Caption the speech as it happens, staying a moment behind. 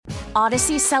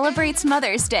Odyssey celebrates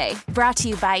Mother's Day, brought to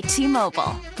you by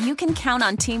T-Mobile. You can count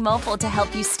on T-Mobile to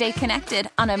help you stay connected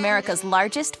on America's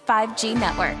largest 5G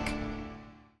network.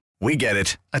 We get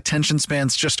it. Attention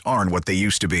spans just aren't what they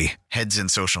used to be. Heads in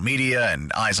social media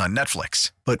and eyes on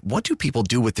Netflix. But what do people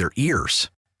do with their ears?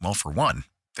 Well, for one,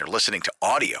 they're listening to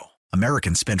audio.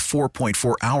 Americans spend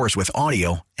 4.4 hours with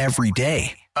audio every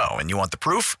day. Oh, and you want the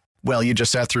proof? Well, you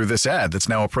just sat through this ad that's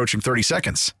now approaching 30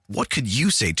 seconds. What could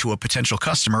you say to a potential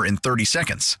customer in 30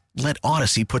 seconds? Let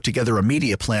Odyssey put together a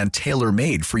media plan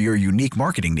tailor-made for your unique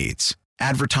marketing needs.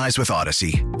 Advertise with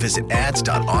Odyssey. Visit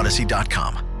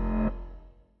ads.odyssey.com.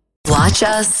 Watch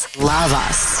us, love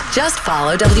us. Just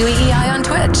follow WEEI on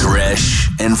Twitch. Gresh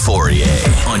and Fourier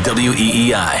on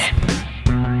WEEI.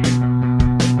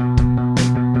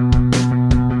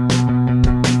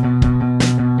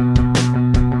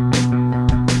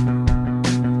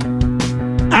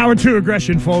 Hour 2 of Gresh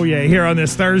and Fourier here on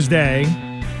this Thursday.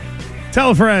 Tell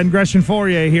a friend, Gresh and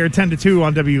Fourier here, 10 to 2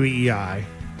 on WEEI.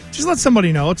 Just let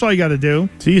somebody know. That's all you got to do.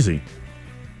 It's easy.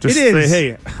 Just it say, is.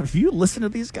 hey, have you listened to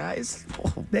these guys?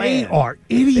 Oh, They man. are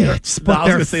idiots, but I was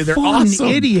they're gonna say they're fun awesome.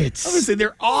 idiots. I was gonna say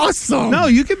they're awesome. No,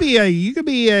 you could be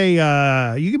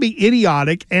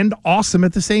idiotic and awesome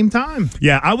at the same time.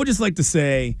 Yeah, I would just like to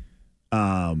say,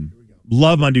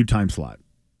 love my new time slot.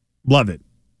 Love it.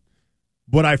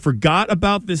 What I forgot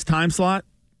about this time slot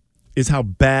is how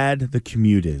bad the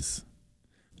commute is.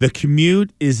 The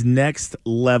commute is next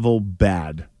level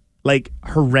bad. Like,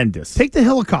 horrendous. Take the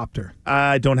helicopter.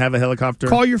 I don't have a helicopter.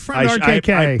 Call your friend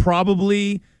RKK. I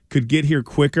probably could get here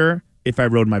quicker if I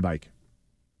rode my bike.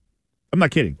 I'm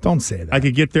not kidding. Don't say that. I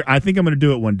could get there. I think I'm going to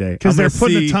do it one day. Because they're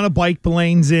putting a ton of bike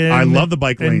lanes in. I love the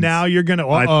bike lanes. And now you're going to,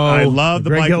 I love the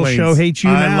Greg bike Hill lanes. Show hates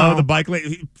you now. I love the bike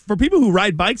lanes. For people who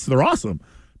ride bikes, they're awesome.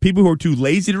 People who are too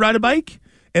lazy to ride a bike.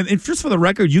 And just for the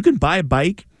record, you can buy a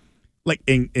bike. Like,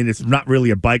 and it's not really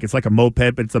a bike. It's like a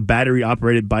moped, but it's a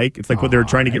battery-operated bike. It's like what they were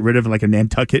trying to get rid of in like a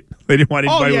Nantucket. They didn't want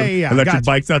anybody with electric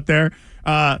bikes out there.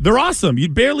 They're awesome. You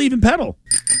barely even pedal.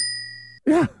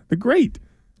 Yeah, they're great.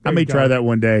 I may try that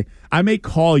one day. I may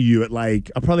call you at I'll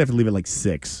probably have to leave at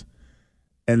 6.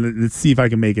 And let's see if I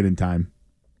can make it in time.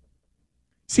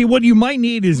 See, what you might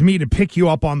need is me to pick you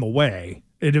up on the way.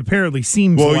 It apparently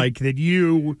seems like that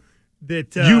you...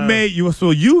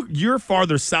 you're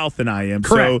farther south than I am.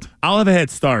 Correct. So I'll have a head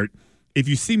start. If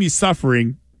you see me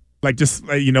suffering, I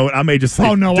may just say,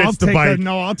 oh no,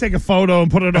 I'll take a photo and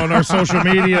put it on our social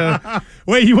media.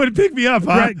 Wait, you wouldn't pick me up,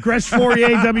 huh? Gresh Fourier,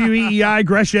 WEEI,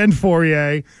 Gresh and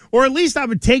Fourier. Or at least I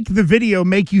would take the video,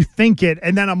 make you think it,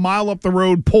 and then a mile up the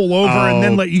road, pull over, and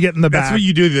then let you get in the back. That's what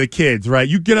you do to the kids, right?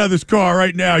 You get out of this car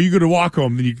right now. You're going to walk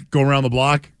home, then you go around the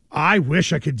block. I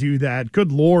wish I could do that.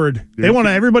 Good Lord.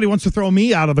 Everybody wants to throw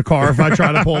me out of the car if I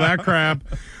try to pull that crap.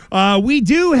 We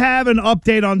do have an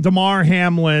update on Damar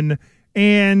Hamlin,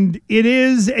 and it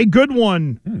is a good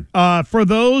one. For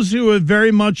those who have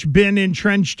very much been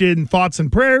entrenched in thoughts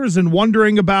and prayers and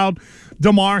wondering about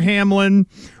Damar Hamlin,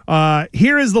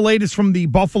 here is the latest from the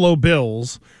Buffalo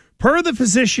Bills. Per the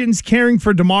physicians caring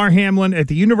for Damar Hamlin at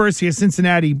the University of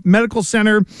Cincinnati Medical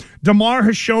Center, Damar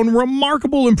has shown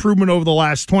remarkable improvement over the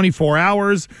last 24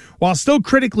 hours. While still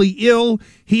critically ill,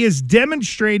 he has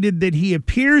demonstrated that he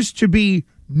appears to be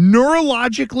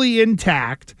neurologically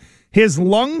intact. His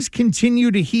lungs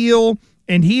continue to heal,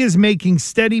 and he is making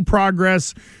steady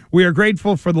progress. We are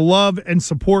grateful for the love and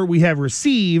support we have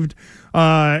received.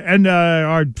 And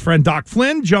our friend Doc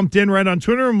Flynn jumped in right on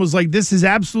Twitter and was like, this is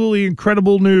absolutely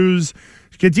incredible news.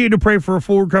 Continue to pray for a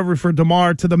full recovery for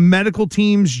Damar. To the medical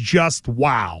teams, just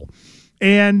wow.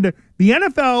 And the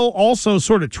NFL also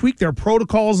sort of tweaked their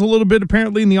protocols a little bit,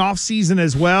 apparently, in the offseason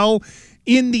as well,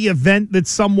 in the event that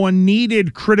someone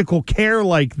needed critical care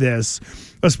like this,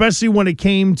 especially when it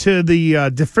came to the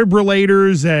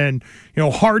defibrillators and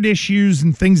heart issues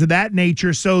and things of that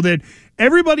nature, so that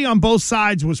everybody on both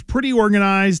sides was pretty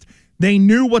organized. They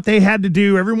knew what they had to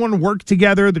do. Everyone worked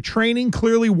together. The training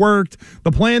clearly worked.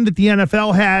 The plan that the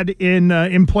NFL had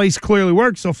in place clearly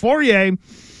worked. So Fourier,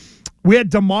 we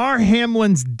had Damar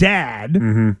Hamlin's dad,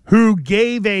 who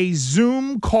gave a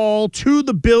Zoom call to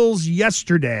the Bills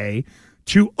yesterday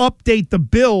to update the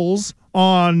Bills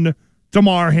on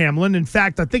Damar Hamlin. In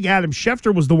fact, I think Adam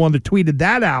Schefter was the one that tweeted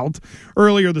that out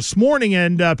earlier this morning,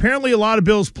 and apparently a lot of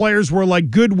Bills players were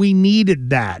like, good, we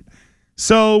needed that.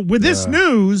 So with this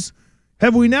news,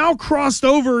 have we now crossed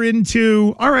over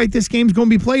into, all right, this game's going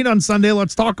to be played on Sunday,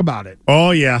 let's talk about it?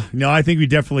 Oh, yeah. No, I think we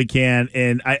definitely can,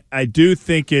 and I do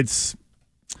think it's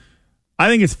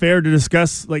fair to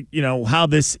discuss, how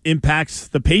this impacts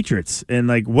the Patriots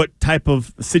and, what type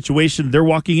of situation they're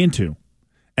walking into.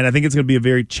 And I think it's going to be a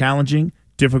very challenging,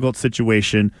 difficult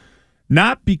situation.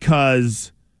 not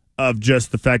because of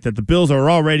just the fact that the Bills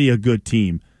are already a good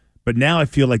team, but now I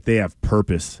feel like they have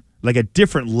purpose, like a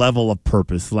different level of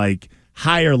purpose, like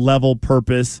higher level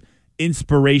purpose,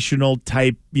 inspirational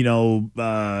type,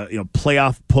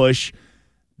 playoff push.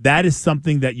 That is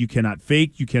something that you cannot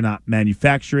fake. You cannot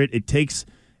manufacture it. It takes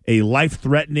a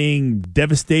life-threatening,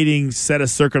 devastating set of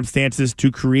circumstances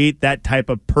to create that type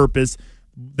of purpose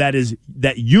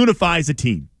that unifies a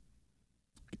team.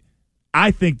 I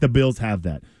think the Bills have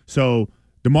that. So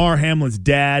Damar Hamlin's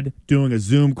dad doing a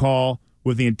Zoom call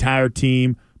with the entire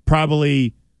team,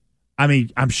 probably,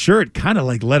 I'm sure it kind of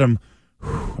like let him,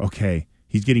 okay,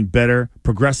 he's getting better,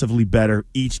 progressively better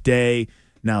each day.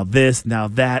 Now this, now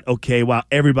that. Okay, while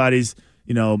everybody's,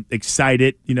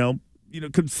 excited,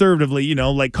 conservatively,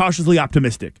 like cautiously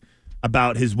optimistic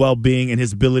about his well-being and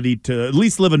his ability to at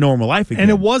least live a normal life again. And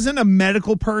it wasn't a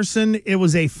medical person. It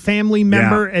was a family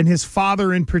member and his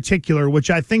father in particular,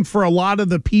 which I think for a lot of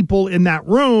the people in that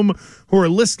room who are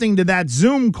listening to that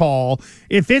Zoom call,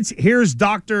 if it's here's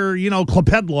Dr.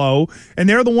 Clopedlo, and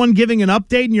they're the one giving an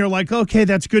update and you're like, okay,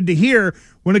 that's good to hear.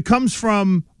 When it comes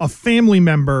from a family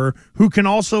member who can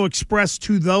also express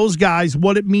to those guys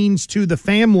what it means to the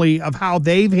family of how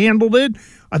they've handled it,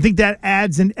 I think that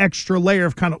adds an extra layer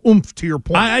of kind of oomph to your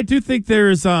point. I do think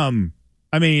there's,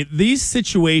 these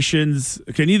situations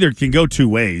can go two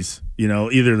ways,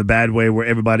 either the bad way where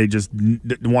everybody just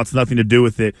wants nothing to do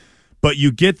with it, but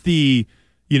you get the,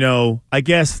 I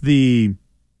guess the,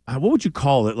 what would you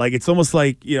call it? Like, it's almost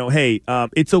like, hey,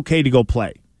 it's okay to go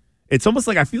play. It's almost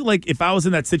like I feel like if I was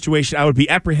in that situation, I would be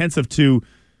apprehensive to,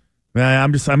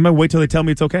 I'm going to wait till they tell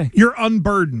me it's okay. You're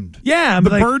unburdened. Yeah. The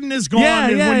burden is gone.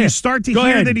 And when you start to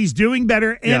hear that he's doing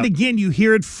better, and again, you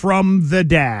hear it from the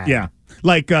dad. Yeah.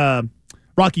 Like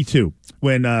Rocky II,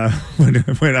 when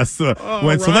Sylvester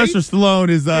Stallone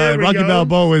is Rocky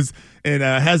Balboa is and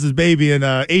has his baby, and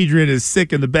Adrian is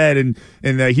sick in the bed, and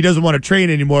he doesn't want to train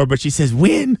anymore, but she says,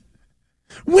 win.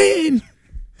 And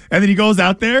then he goes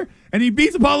out there, and he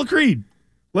beats Apollo Creed.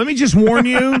 Let me just warn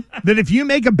you that if you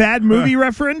make a bad movie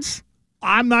reference,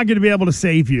 I'm not going to be able to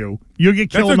save you. You'll get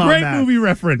killed on that. That's a great movie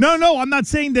reference. No, I'm not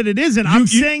saying that it isn't. I'm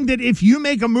saying that if you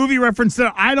make a movie reference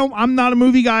that I'm not a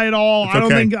movie guy at all. I don't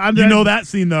think you know that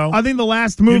scene though. I think the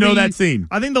last movie. You know that scene.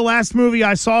 I think the last movie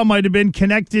I saw might have been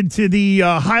connected to the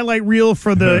highlight reel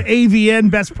for the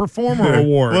AVN Best Performer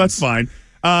Award. Well, that's fine.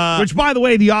 Which, by the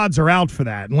way, the odds are out for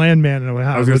that. Landman and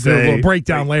I was going to do a little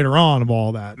breakdown later on of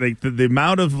all that. Like the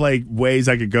amount of ways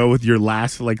I could go with your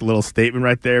last little statement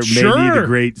right there may need a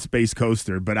great space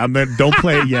coaster, but don't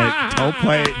play it yet. Don't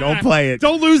play it.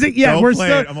 Don't lose it yet.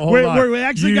 We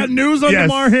actually got news on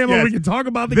Damar Hamlin. Yes. We can talk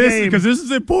about the game because this is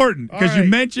important. Because you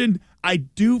mentioned I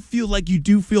do feel like you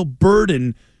do feel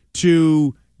burdened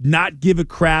to not give a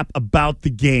crap about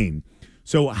the game.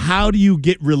 So how do you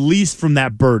get released from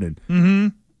that burden?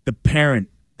 Mm-hmm. The parent,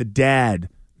 the dad,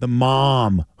 the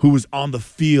mom who was on the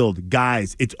field.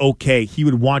 Guys, it's okay. He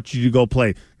would want you to go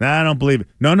play. Nah, I don't believe it.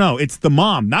 No. It's the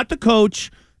mom, not the coach,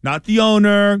 not the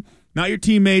owner, not your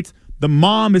teammates. The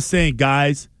mom is saying,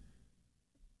 guys,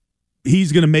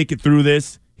 he's going to make it through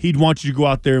this. He'd want you to go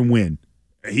out there and win.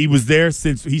 He was there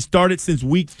he started since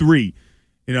week 3.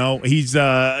 He's,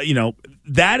 that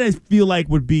I feel like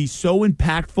would be so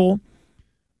impactful.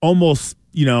 Almost,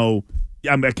 I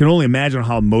can only imagine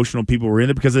how emotional people were in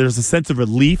it because there's a sense of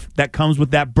relief that comes with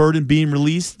that burden being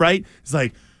released, right? It's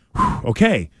like,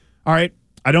 okay, all right,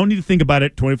 I don't need to think about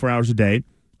it 24 hours a day.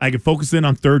 I can focus in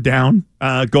on third down,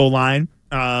 goal line,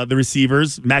 the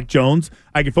receivers, Mac Jones.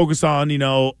 I can focus on,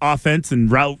 offense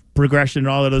and route progression and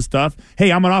all of those stuff.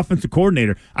 Hey, I'm an offensive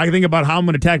coordinator. I can think about how I'm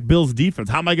going to attack Bill's defense.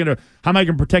 How am I going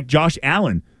to protect Josh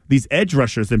Allen? These edge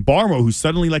rushers, and Barmo, who's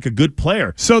suddenly like a good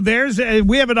player. So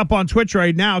we have it up on Twitch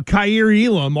right now. Kaiir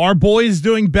Elam, our boy is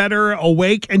doing better,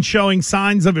 awake and showing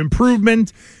signs of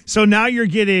improvement. So now you're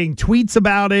getting tweets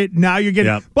about it. Now you're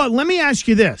getting, But let me ask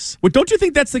you this. Well, don't you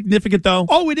think that's significant though?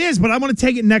 Oh, it is, but I want to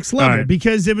take it next level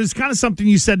because it was kind of something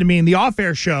you said to me in the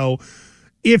off-air show.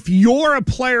 If you're a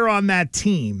player on that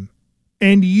team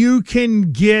and you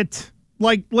can get,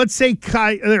 let's say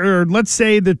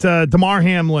that Damar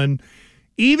Hamlin,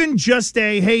 even just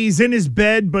hey, he's in his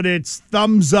bed, but it's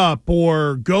thumbs up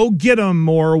or go get him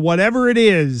or whatever it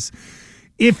is.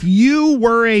 If you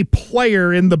were a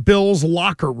player in the Bills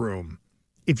locker room,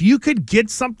 if you could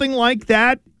get something like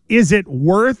that, is it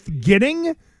worth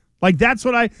getting? That's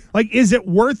what is it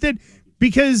worth it?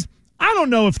 Because I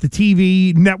don't know if the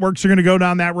TV networks are going to go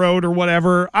down that road or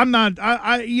whatever. I'm not,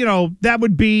 that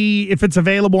would be, if it's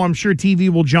available, I'm sure TV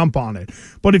will jump on it.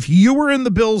 But if you were in the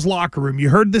Bills locker room,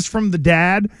 you heard this from the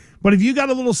dad, but if you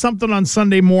got a little something on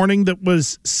Sunday morning that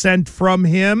was sent from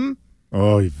him,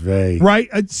 Oh, vey. Right?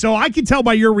 So I can tell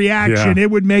by your reaction,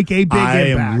 it would make a big I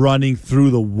impact. am running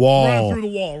through the wall. Run through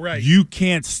the wall, right. You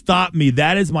can't stop me.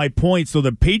 That is my point. So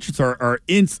the Patriots are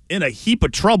in a heap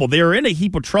of trouble. They are in a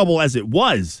heap of trouble as it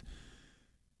was.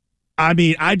 I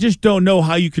mean, I just don't know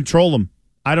how you control them.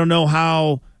 I don't know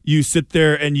how you sit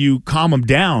there and you calm them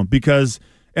down, because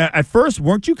at first,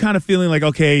 weren't you kind of feeling like,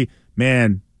 okay,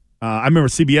 man, I remember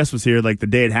CBS was here like the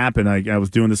day it happened. I was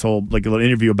doing this whole like a little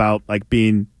interview about like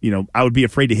being, I would be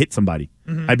afraid to hit somebody.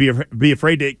 Mm-hmm. I'd be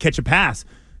afraid to catch a pass.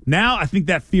 Now I think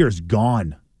that fear is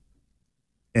gone.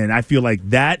 And I feel like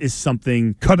that is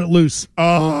something. Cut it loose.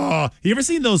 Oh, you ever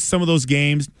seen some of those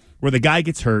games where the guy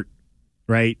gets hurt,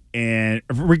 right? And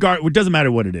it doesn't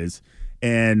matter what it is.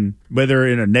 And whether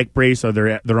in a neck brace or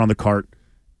they're on the cart,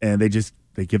 and they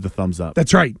give the thumbs up.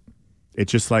 That's right.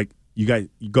 It's just like, you guys,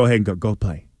 you go ahead and go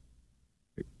play.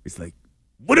 It's like,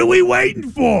 what are we waiting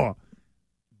for?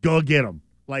 Go get them.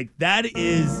 Like, that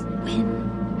is.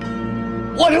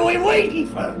 What are we waiting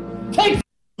for?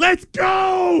 Let's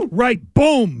go! Right.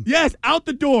 Boom. Yes, out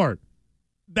the door.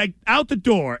 Like, out the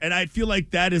door. And I feel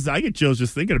like that is, I get chills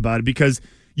just thinking about it, because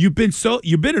you've been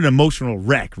an emotional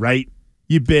wreck, right?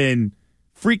 You've been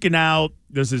freaking out.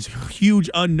 There's this huge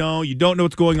unknown. You don't know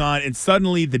what's going on. And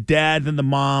suddenly the dad, then the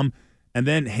mom, and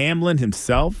then Hamlin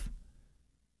himself.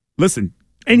 Listen.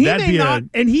 And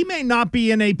he may not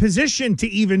be in a position to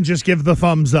even just give the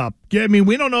thumbs up. I mean,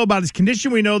 we don't know about his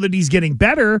condition. We know that he's getting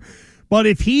better. But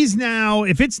if it's now,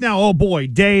 oh boy,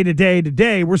 day to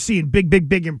day, we're seeing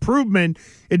big improvement.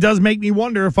 It does make me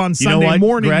wonder if on Sunday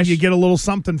morning you get a little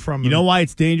something from him. You know why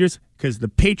it's dangerous? Because the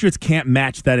Patriots can't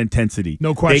match that intensity.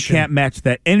 No question. They can't match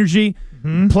that energy.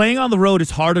 Mm-hmm. Playing on the road is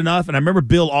hard enough. And I remember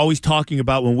Bill always talking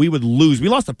about when we would lose. We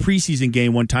lost a preseason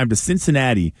game one time to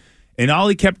Cincinnati. And all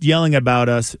he kept yelling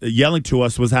to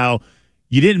us was how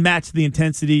you didn't match the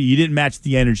intensity, you didn't match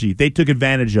the energy. They took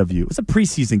advantage of you. It was a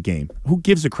preseason game. Who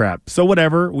gives a crap? So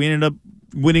whatever, we ended up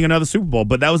winning another Super Bowl.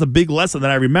 But that was a big lesson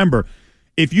that I remember.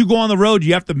 If you go on the road,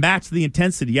 you have to match the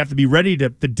intensity. You have to be ready to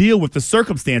deal with the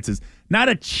circumstances. Not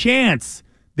a chance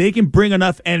they can bring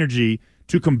enough energy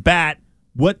to combat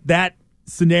what that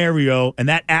scenario and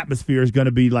that atmosphere is going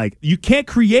to be like. You can't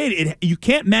create it. You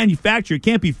can't manufacture it. It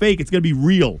can't be fake. It's going to be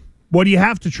real. What you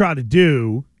have to try to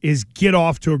do is get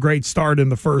off to a great start in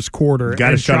the first quarter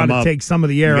and try to take some of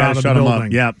the air out of the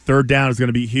building. Yeah, third down is going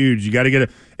to be huge. You got to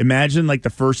imagine like the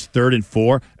first 3rd and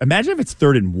 4. Imagine if it's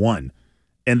 3rd and 1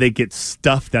 and they get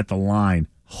stuffed at the line.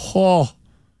 Oh,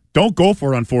 don't go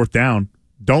for it on 4th down.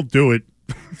 Don't do it.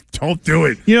 Don't do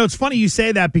it. You know, it's funny you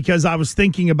say that, because I was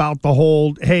thinking about the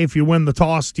whole, hey, if you win the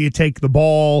toss, do you take the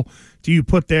ball? Do you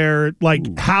put there,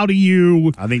 like, how do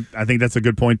you? I think that's a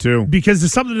good point too. Because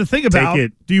there's something to think about.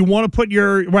 Do you want to put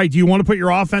your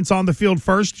offense on the field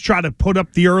first to try to put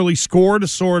up the early score to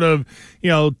sort of,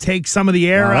 take some of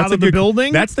the air out of the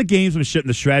building? That's the gamesmanship and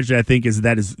the strategy, I think,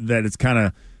 that it's kind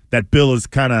of, that Bill is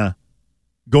kind of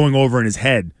going over in his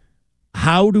head.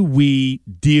 How do we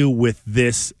deal with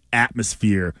this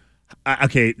atmosphere?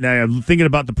 Okay, now I'm thinking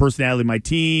about the personality of my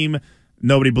team.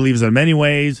 Nobody believes in them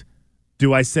anyways.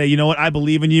 Do I say, you know what, I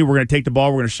believe in you, we're going to take the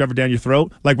ball, we're going to shove it down your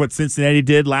throat, like what Cincinnati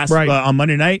did on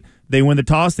Monday night? They win the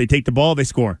toss, they take the ball, they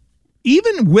score.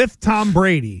 Even with Tom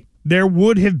Brady, there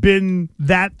would have been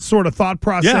that sort of thought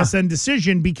process and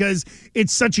decision, because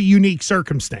it's such a unique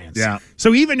circumstance. Yeah.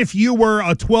 So even if you were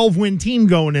a 12-win team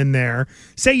going in there,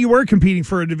 say you were competing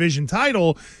for a division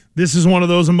title, this is one of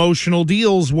those emotional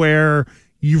deals where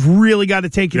you've really got to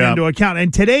take it into account.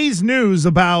 And today's news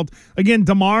about, again,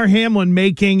 Damar Hamlin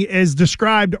making, as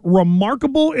described,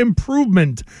 remarkable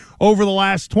improvement over the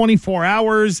last 24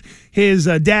 hours. His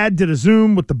dad did a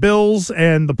Zoom with the Bills,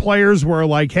 and the players were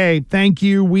like, hey, thank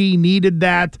you. We needed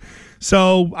that.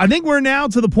 So I think we're now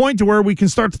to the point to where we can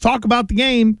start to talk about the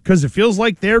game, because it feels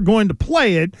like they're going to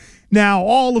play it. Now,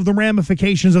 all of the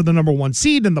ramifications of the number 1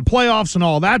 seed and the playoffs and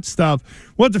all that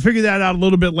stuff, we'll have to figure that out a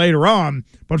little bit later on.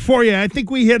 But for you, I think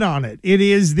we hit on it. It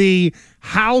is the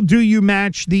how do you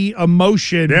match the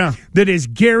emotion that is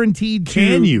guaranteed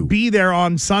to be there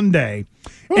on Sunday.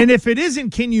 And if it isn't,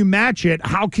 can you match it?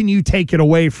 How can you take it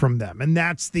away from them? And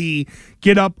that's the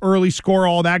get up, early score,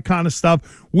 all that kind of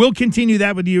stuff. We'll continue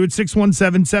that with you at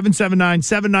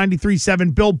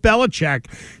 617-779-7937. Bill Belichick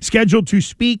scheduled to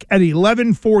speak at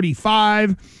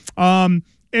 11:45.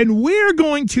 And we're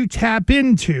going to tap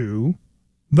into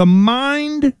the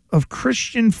mind of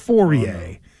Christian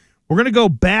Fourier. We're going to go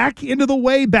back into the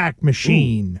Wayback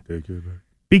Machine.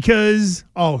 Because,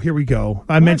 here we go.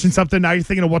 I mentioned something. Now you're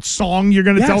thinking of what song you're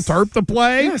going to tell Terp to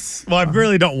play? Yes. Well, I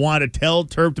really don't want to tell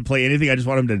Terp to play anything. I just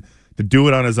want him to do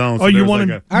it on his own. Oh, you want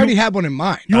him? I already have one in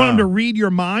mind. You want him to read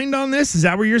your mind on this? Is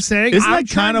that what you're saying? Isn't that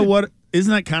kind of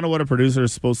what a producer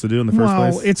is supposed to do in the first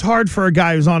place? Well, it's hard for a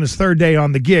guy who's on his third day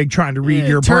on the gig trying to read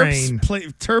your brain.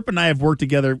 Terp and I have worked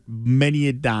together many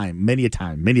a time,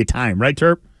 right,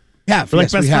 Terp? Yeah, we're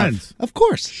like best friends. Of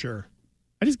course. Sure.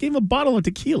 I just gave him a bottle of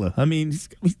tequila. I mean,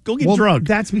 go get drunk.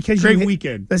 That's because Great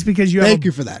weekend. That's because you. Thank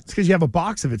you for that. It's because you have a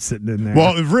box of it sitting in there.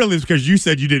 Well, really, it's because you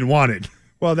said you didn't want it.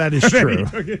 Well, that is true.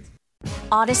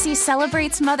 Odyssey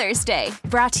celebrates Mother's Day,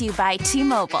 brought to you by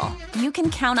T-Mobile. You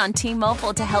can count on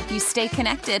T-Mobile to help you stay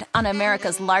connected on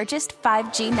America's largest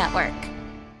 5G network.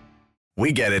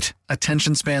 We get it.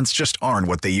 Attention spans just aren't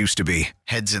what they used to be.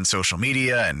 Heads in social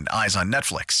media and eyes on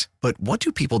Netflix. But what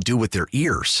do people do with their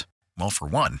ears? Well, for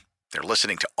one, they're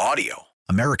listening to audio.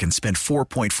 Americans spend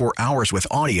 4.4 hours with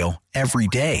audio every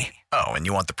day. Oh, and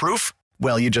you want the proof?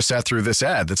 Well, you just sat through this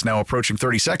ad that's now approaching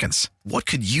 30 seconds. What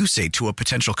could you say to a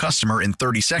potential customer in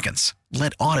 30 seconds?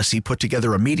 Let Odyssey put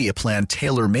together a media plan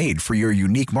tailor-made for your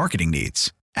unique marketing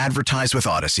needs. Advertise with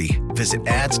Odyssey. Visit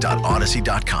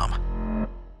ads.odyssey.com.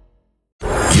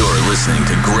 You're listening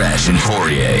to Gresh and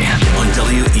Fourier on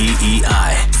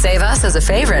WEEI. Save us as a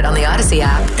favorite on the Odyssey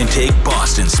app. And take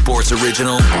Boston Sports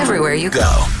Original Everywhere you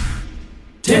go.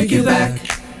 Take it back.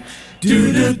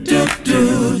 Do.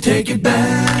 Take it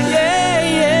back. Yeah.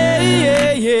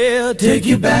 Take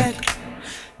it back.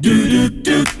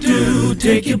 Do.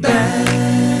 Take it back.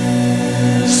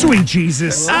 Sweet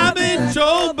Jesus. I've been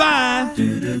told by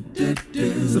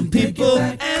some people,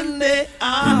 and they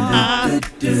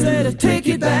said to take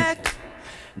it back.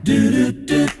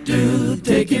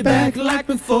 Take it back like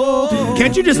before.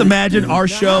 Can't you just imagine our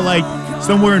show like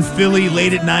somewhere in Philly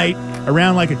late at night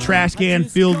around like a trash can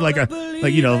filled like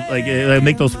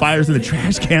make those fires in the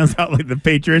trash cans out like the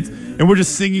Patriots, and we're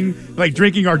just singing, like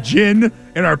drinking our gin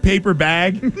in our paper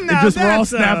bag, and just we're all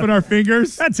snapping our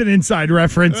fingers. That's an inside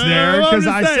reference there, because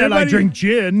I said I drink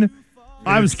gin.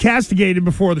 I was castigated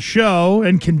before the show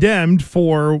and condemned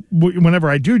for whenever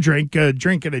I do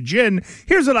drinking a gin.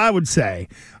 Here's what I would say.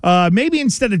 Maybe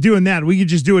instead of doing that, we could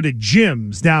just do it at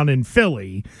Jim's down in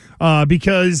Philly,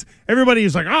 because everybody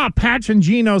is like, Patch and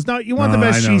Geno's. No, you want the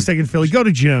best cheesesteak in Philly, go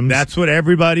to Jim's. That's what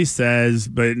everybody says,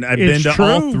 but I've been to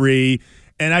all three,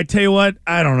 and I tell you what,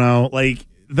 I don't know. Like,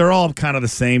 they're all kind of the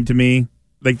same to me.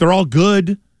 Like, they're all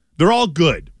good. They're all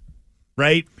good,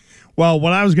 right? Well,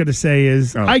 what I was going to say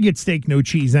is I get steak, no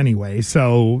cheese anyway.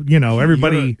 So,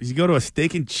 everybody. You go to a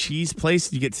steak and cheese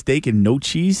place, you get steak and no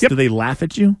cheese? Yep. Do they laugh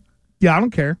at you? Yeah, I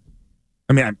don't care.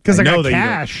 I mean, because I got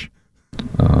cash.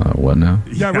 What now?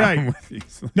 Yeah, right.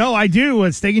 No, I do.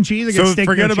 Steak and cheese. I get steak,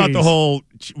 forget no about cheese. the whole,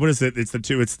 what is it? It's the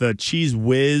two. It's the cheese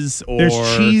whiz or.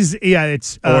 There's cheese. Yeah,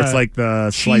 it's. Or it's like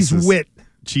the cheese slices. wit.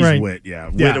 Cheese wit, yeah.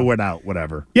 Wit or wit out,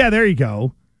 whatever. Yeah, there you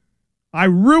go. I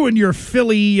ruined your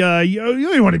Philly.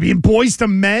 You want to be in Boys to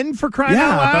Men for crying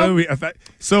out loud?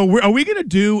 So are we going to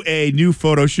do a new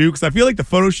photo shoot? Because I feel like the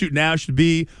photo shoot now should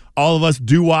be all of us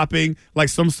doo-wopping like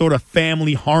some sort of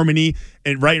family harmony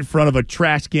and right in front of a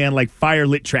trash can, like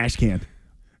fire-lit trash can.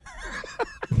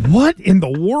 What in the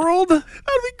world? That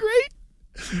would be great.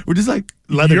 We're just like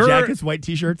leather jackets, white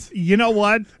T-shirts. You know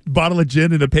what? Bottle of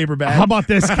gin in a paper bag. How about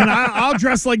this? I'll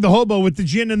dress like the hobo with the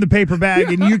gin in the paper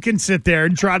bag, and you can sit there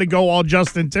and try to go all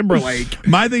Justin Timberlake.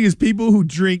 My thing is, people who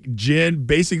drink gin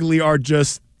basically are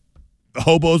just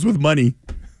hobos with money.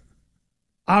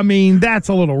 I mean, that's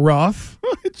a little rough.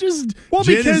 Gin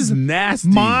because is nasty.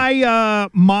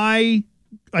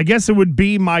 I guess it would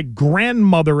be my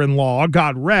grandmother-in-law,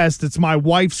 God rest. It's my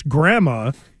wife's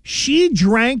grandma. She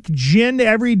drank gin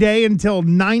every day until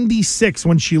 96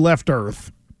 when she left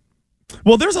Earth.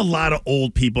 Well, there's a lot of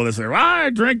old people that say, I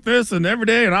drink this and every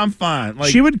day and I'm fine.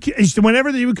 Like, she would,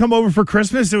 whenever you would come over for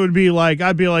Christmas, it would be like,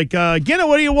 I'd be like, Gina,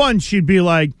 what do you want? She'd be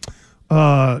like,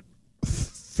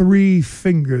 3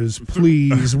 fingers,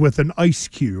 please, with an ice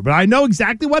cube. And I know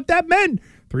exactly what that meant.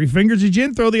 3 fingers of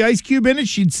gin, throw the ice cube in it.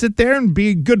 She'd sit there and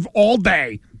be good all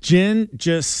day. Gin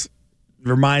just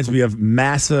reminds me of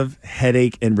massive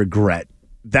headache and regret.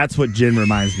 That's what gin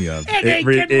reminds me of.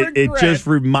 It just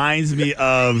reminds me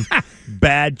of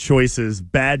bad choices,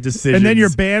 bad decisions. And then you're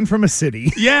banned from a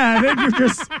city. Yeah, and then you're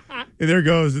just, and there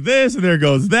goes this, and there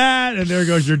goes that, and there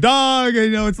goes your dog.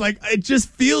 And, it's like, it just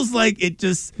feels like that's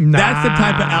the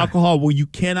type of alcohol where you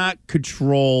cannot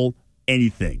control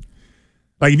anything.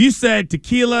 Like, if you said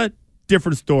tequila,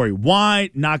 different story. Wine,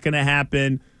 not going to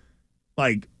happen.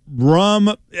 Like,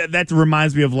 rum, that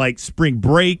reminds me of, like, spring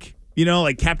break.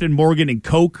 Like Captain Morgan and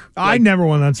Coke. I never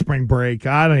went on spring break.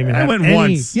 I don't even. I went any.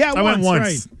 once. Yeah, I went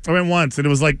once. Right. I went once, and it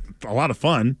was like a lot of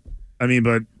fun. I mean,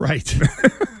 but right.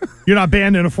 You're not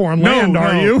banned in a foreign land,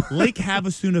 are you? Lake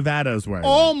Havasu, Nevada is where I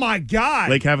Oh, live. my God.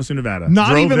 Lake Havasu, Nevada.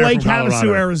 Not Drove even there Lake from Havasu,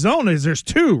 Colorado. Arizona. There's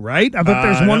two, right? I thought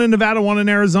there's one in Nevada, one in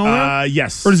Arizona.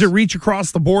 Yes. Or does it reach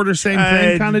across the border, same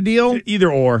thing kind of deal? Either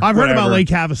or. I've heard about whatever. Lake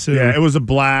Havasu. Yeah, it was a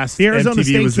blast. The Arizona MTV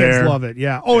State was kids there. love it.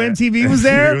 Yeah. Oh, MTV was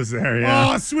there? MTV was there,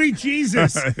 yeah. Oh, sweet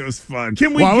Jesus. It was fun.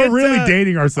 Can we Wow, get, we're really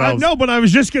dating ourselves. No, but I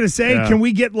was just going to say, Yeah. can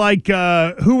we get like,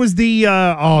 who was the,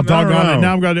 doggone no. it.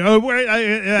 Now I'm going to,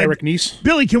 Eric Neese.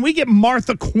 Billy, can we get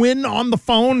Martha Quinn on the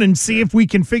phone and see if we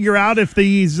can figure out if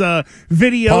these videos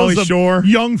Pauly of Shore?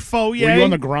 young Foye Were you on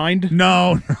the grind?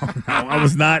 No, I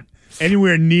was not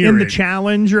anywhere near in it. the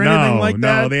challenge or anything like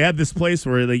that? No, they have this place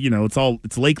where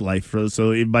it's lake life, so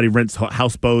everybody rents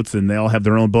houseboats and they all have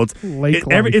their own boats. Lake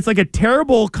life. It's like a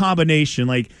terrible combination.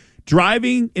 Like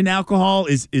driving in alcohol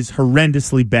is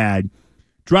horrendously bad.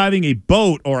 Driving a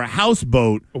boat or a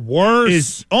houseboat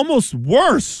is almost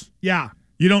worse. Yeah.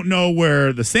 You don't know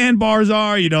where the sandbars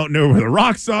are. You don't know where the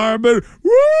rocks are. But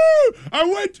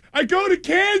I go to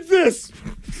Kansas.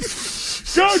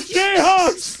 Go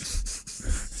Jayhawks.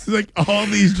 It's like all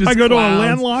these just I go clowns. to a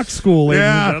landlocked school. ladies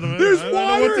and gentlemen. There's I don't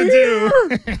know water what to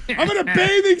here. do. I'm in a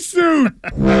bathing suit.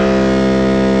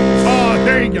 Oh,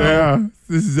 there you go. Yeah,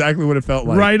 this is exactly what it felt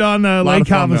like. Right on A lot Lake of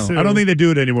fun, though. Havasu. I don't think they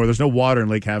do it anymore. There's no water in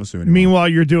Lake Havasu anymore. Meanwhile,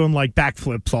 you're doing like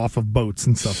backflips off of boats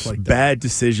and stuff like that. Bad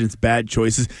decisions, bad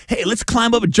choices. Hey, let's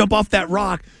climb up and jump off that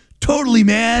rock. Totally,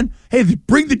 man. Hey,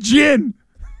 bring the gin.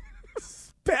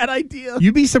 Bad idea.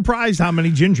 You'd be surprised how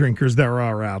many gin drinkers there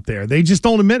are out there. They just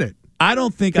don't admit it. I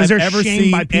don't think 'Cause I've they're ever shamed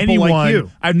seen by people anyone. like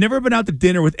you. I've never been out to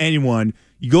dinner with anyone.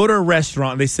 You go to a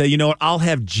restaurant and they say, you know what, I'll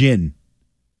have gin.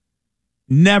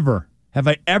 Never have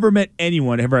I ever met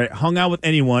anyone, ever hung out with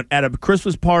anyone at a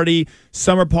Christmas party,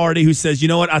 summer party who says, you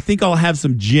know what, I think I'll have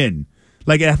some gin.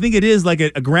 Like, I think it is like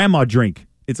a grandma drink.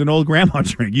 It's an old grandma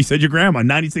drink. You said your grandma,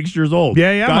 96 years old.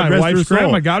 Yeah, God my rest wife's her soul,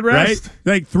 grandma, God rest.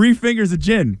 Right? Like 3 fingers of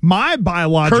gin. My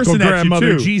biological Cursing at you,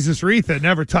 grandmother, too. Jesus Retha,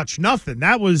 never touched nothing.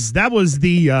 That was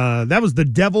the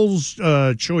devil's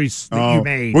choice that you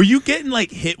made. Were you getting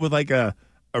like hit with like a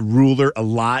ruler a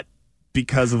lot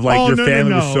because of like your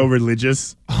family was so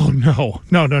religious? Oh,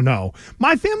 no.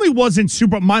 My family wasn't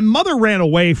super. My mother ran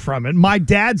away from it. My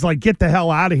dad's like, get the hell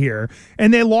out of here.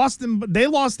 And they lost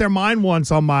their mind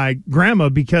once on my grandma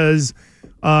because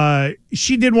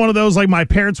she did one of those, like my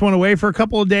parents went away for a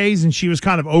couple of days and she was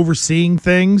kind of overseeing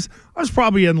things. I was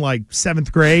probably in like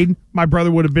 7th grade. My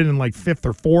brother would have been in like 5th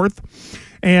or 4th.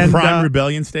 And Prime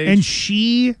rebellion stage? And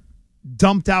she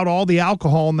dumped out all the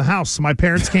alcohol in the house. So my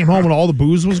parents came home and all the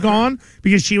booze was gone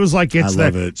because she was like,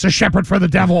 it's a shepherd for the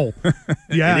devil.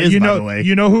 Yeah, It is, by the way.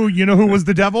 you know who was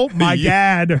the devil? My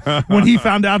dad. When he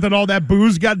found out that all that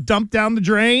booze got dumped down the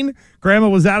drain, Grandma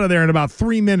was out of there in about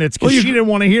 3 minutes because she didn't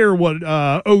want to hear what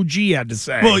OG had to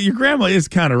say. Well, your grandma is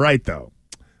kind of right though.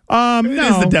 no. It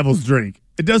is the devil's drink.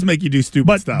 It does make you do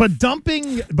stupid stuff. But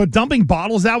dumping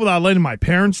bottles out without letting my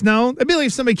parents know, it'd be like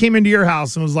if somebody came into your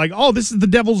house and was like, "Oh, this is the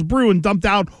devil's brew," and dumped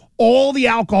out all the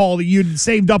alcohol that you'd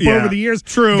saved up over the years.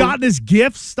 True. Gotten as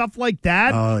gifts, stuff like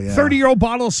that. Oh, yeah. 30-year-old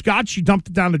bottle of scotch, you dumped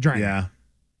it down the drain. Yeah.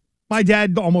 My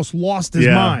dad almost lost his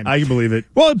mind. I can believe it.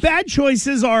 Well, bad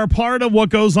choices are a part of what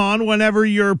goes on whenever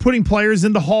you're putting players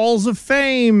into halls of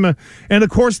fame. And, of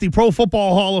course, the Pro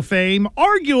Football Hall of Fame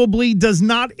arguably does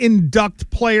not induct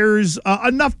players,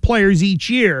 enough players each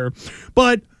year.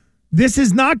 But this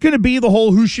is not going to be the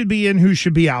whole who should be in, who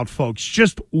should be out, folks.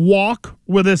 Just walk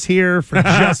with us here for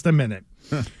just a minute.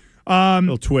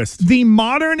 Little twist. The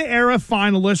modern era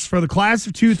finalists for the class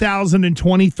of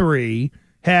 2023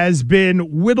 has been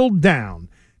whittled down.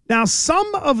 Now,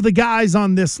 some of the guys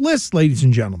on this list, ladies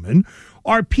and gentlemen,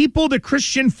 are people that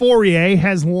Christian Fourier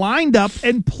has lined up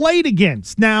and played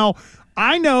against. Now,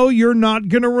 I know you're not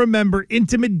going to remember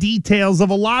intimate details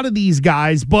of a lot of these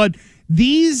guys, but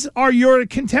these are your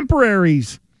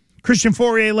contemporaries. Christian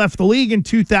Fourier left the league in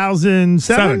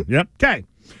 2007. Yep. Okay.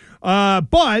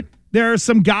 But there are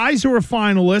some guys who are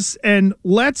finalists, and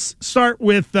let's start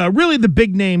with really the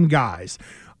big name guys.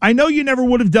 I know you never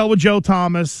would have dealt with Joe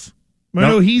Thomas. I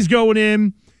know he's going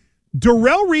in.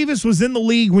 Darrelle Revis was in the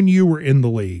league when you were in the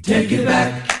league. Take it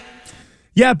back.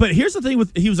 Yeah, but here's the thing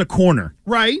he was a corner.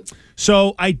 Right.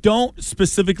 So I don't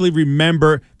specifically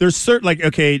remember. There's certain,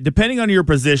 depending on your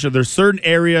position, there's certain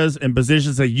areas and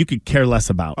positions that you could care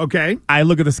less about. Okay. I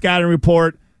look at the scouting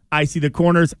report. I see the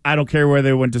corners. I don't care where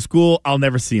they went to school. I'll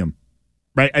never see them.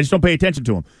 Right? I just don't pay attention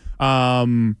to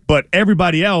them. But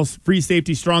everybody else, free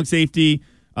safety, strong safety,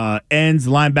 ends,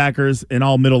 linebackers, and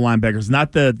all middle linebackers,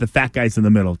 not the fat guys in the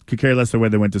middle. Could care less where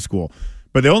they went to school.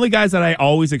 But the only guys that I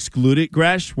always excluded,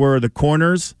 Gresh, were the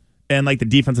corners and like the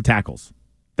defensive tackles.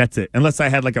 That's it. Unless I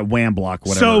had like a wham block,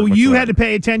 whatever. So you whatsoever. had to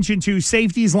pay attention to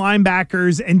safeties,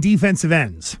 linebackers, and defensive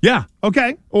ends. Yeah.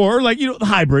 Okay. Or like, the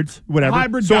hybrids, whatever.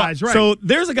 Hybrid guys, right. So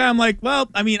there's a guy I'm like, well,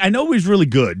 I mean, I know he's really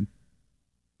good,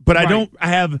 but I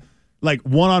have like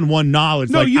one-on-one knowledge.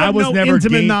 No, like, you have I was no never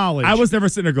intimate knowledge. I was never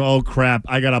sitting there going, oh, crap,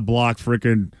 I got to block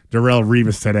freaking Darrelle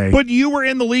Revis today. But you were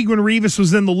in the league when Revis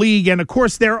was in the league, and of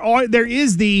course there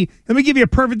is let me give you a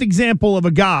perfect example of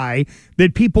a guy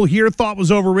that people here thought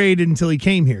was overrated until he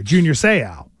came here, Junior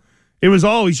Seau. It was,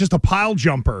 he's just a pile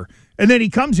jumper. And then he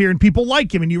comes here and people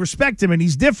like him and you respect him and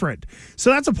he's different.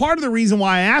 So that's a part of the reason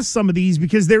why I asked some of these,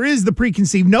 because there is the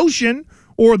preconceived notion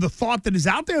or the thought that is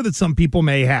out there that some people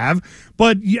may have.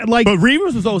 But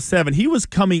Revis was 07. He was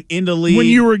coming into the league when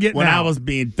you were getting when out. I was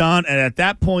being done. And at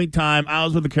that point in time, I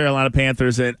was with the Carolina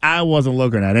Panthers and I wasn't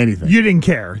looking at anything. You didn't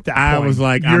care at that I point. was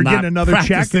like, you're I'm getting not another check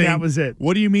practicing. and that was it.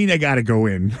 What do you mean I got to go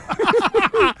in?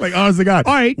 Like, honest to God.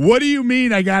 All right. What do you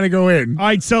mean I got to go in? All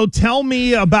right, so tell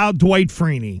me about Dwight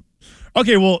Freeney.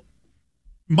 Okay, well,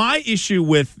 my issue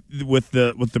with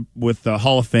the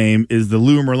Hall of Fame is the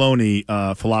Lou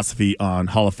Merloni philosophy on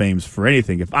Hall of Fames for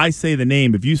anything. If I say the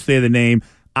name, if you say the name,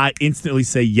 I instantly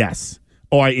say yes,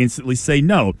 or I instantly say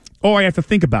no, or I have to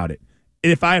think about it.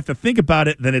 And if I have to think about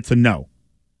it, then it's a no,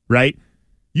 right?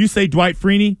 You say Dwight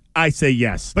Freeney, I say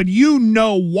yes. But you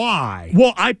know why.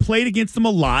 Well, I played against him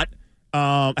a lot.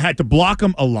 I had to block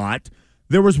him a lot.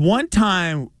 There was one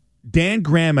time Dan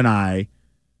Graham and I,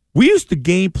 we used to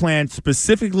game plan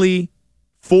specifically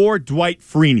for Dwight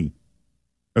Freeney.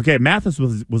 Okay, Mathis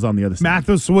was on the other side.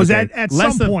 Mathis was okay. at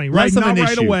some point, right? Not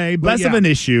right away, but less of an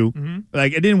issue. Mm-hmm.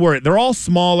 Like, it didn't work. They're all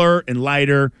smaller and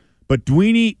lighter, but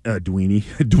Dweeby,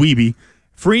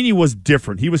 Freeney was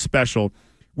different. He was special.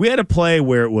 We had a play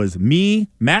where it was me,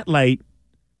 Matt Light,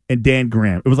 and Dan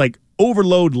Graham. It was like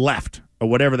overload left or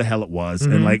whatever the hell it was.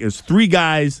 Mm-hmm. And like, it was 3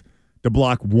 guys to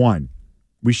block 1.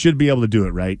 We should be able to do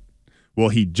it, right? Well,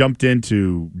 he jumped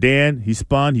into Dan, he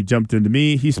spun, he jumped into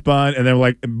me, he spun, and then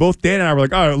like both Dan and I were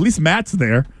like, oh, at least Matt's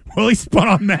there. Well, he spun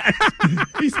on Matt.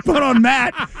 He spun on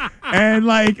Matt.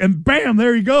 And bam,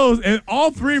 there he goes. And all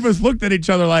 3 of us looked at each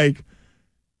other like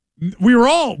we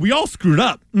all screwed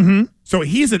up. Mm-hmm. So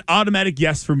he's an automatic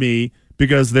yes for me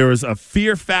because there was a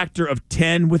fear factor of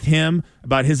 10 with him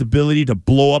about his ability to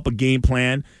blow up a game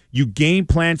plan. You game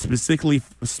plan specifically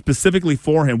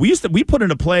for him. We put in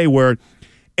a play where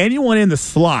anyone in the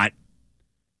slot,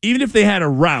 even if they had a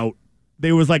route,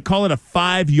 they was like, call it a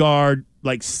 5-yard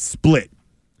like split.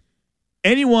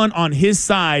 Anyone on his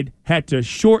side had to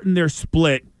shorten their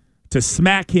split to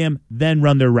smack him, then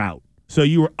run their route. So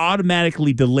you were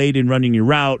automatically delayed in running your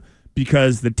route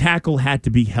because the tackle had to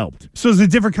be helped. So it's a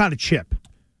different kind of chip.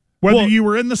 Whether you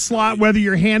were in the slot, whether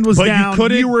your hand was down,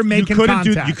 you were making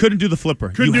contact. You couldn't do the flipper.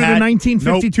 Couldn't do the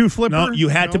 1952 flipper? No, you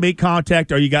had to make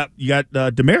contact or you got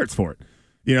demerits for it.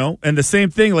 You know, and the same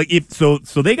thing, like so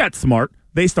they got smart.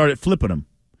 They started flipping them.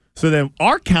 So then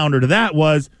our counter to that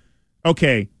was,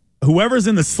 okay, whoever's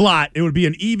in the slot, it would be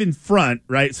an even front,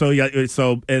 right? So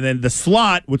and then the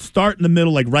slot would start in the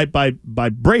middle, like right by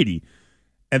Brady,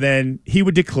 and then he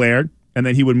would declare, and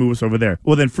then he would move us over there.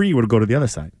 Well, then Free would go to the other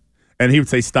side, and he would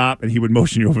say stop, and he would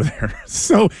motion you over there.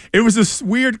 So it was this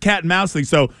weird cat and mouse thing.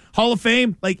 So Hall of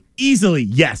Fame, like easily,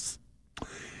 yes.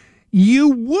 You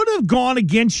would have gone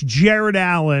against Jared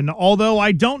Allen, although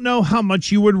I don't know how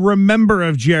much you would remember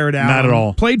of Jared Allen. Not at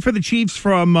all. Played for the Chiefs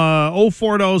from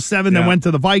 04 to 07, then went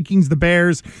to the Vikings, the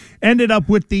Bears, ended up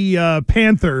with the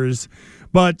Panthers.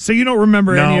 But so you don't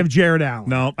remember any of Jared Allen?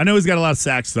 No. I know he's got a lot of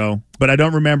sacks, though, but I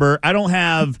don't remember. I don't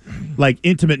have like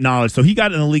intimate knowledge. So he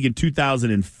got in the league in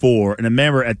 2004, and I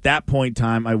remember at that point in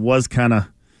time, I was kind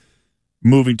of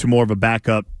moving to more of a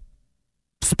backup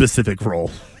specific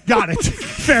role. Got it.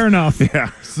 Fair enough.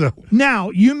 Yeah. So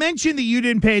now, you mentioned that you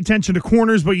didn't pay attention to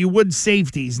corners, but you would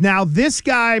safeties. Now, this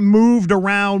guy moved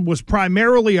around, was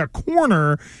primarily a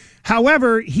corner.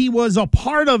 However, he was a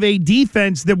part of a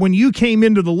defense that when you came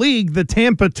into the league, the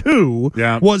Tampa 2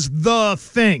 was the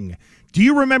thing. Do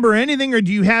you remember anything, or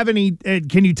do you have any?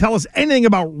 Can you tell us anything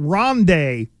about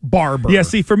Rondé Barber? Yeah,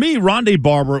 see, for me, Rondé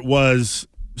Barber was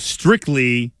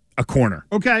strictly a corner.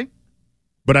 Okay.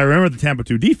 But I remember the Tampa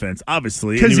 2 defense,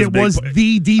 obviously. Because it was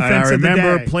the defense of the day. I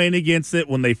remember playing against it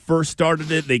when they first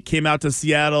started it. They came out to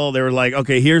Seattle. They were like,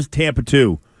 okay, here's Tampa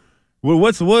 2. Well,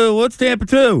 what's Tampa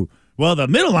 2? Well, the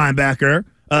middle linebacker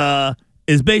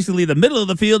is basically the middle of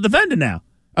the field defender now.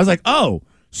 I was like, oh,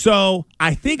 so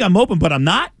I think I'm open, but I'm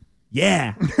not?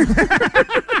 Yeah.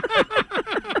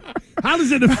 How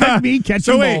does it affect me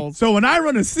catching balls? So when I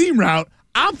run a seam route,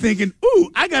 I'm thinking, ooh,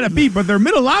 I got to beat, but their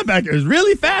middle linebacker is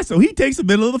really fast, so he takes the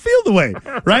middle of the field away,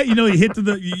 right? You hit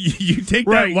to you take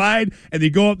that wide, and you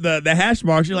go up the hash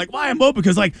marks. You're like, why I'm open?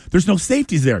 Because, there's no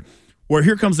safeties there. Where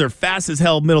here comes their fast as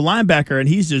hell middle linebacker, and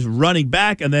he's just running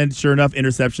back, and then sure enough,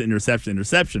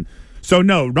 interception. So,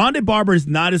 no, Rondé Barber is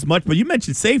not as much, but you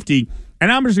mentioned safety,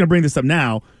 and I'm just going to bring this up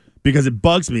now because it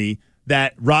bugs me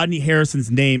that Rodney Harrison's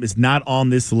name is not on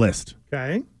this list.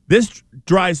 Okay. This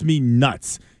drives me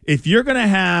nuts. If you're going to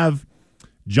have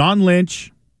John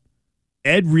Lynch,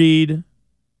 Ed Reed,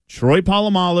 Troy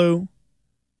Polamalu,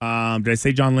 did I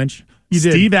say John Lynch? You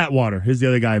did. Steve Atwater. Here's the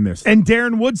other guy I missed. And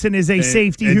Darren Woodson is a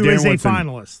safety who is a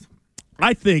finalist.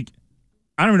 I don't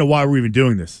even know why we're even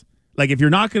doing this. If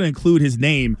you're not going to include his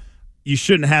name, you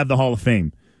shouldn't have the Hall of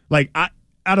Fame.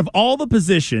 Out of all the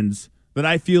positions that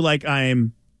I feel like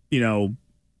I'm,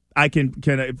 I can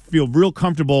feel real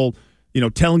comfortable,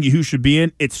 telling you who should be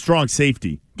in, it's strong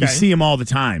safety. You see him all the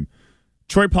time.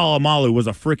 Troy Polamalu was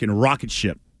a freaking rocket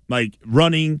ship,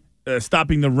 running,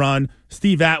 stopping the run.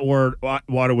 Steve Atwater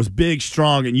was big,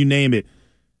 strong, and you name it.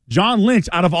 John Lynch,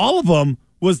 out of all of them,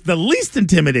 was the least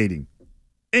intimidating.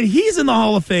 And he's in the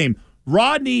Hall of Fame.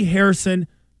 Rodney Harrison,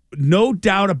 no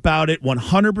doubt about it,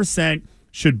 100%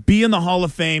 should be in the Hall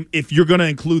of Fame if you're going to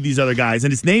include these other guys.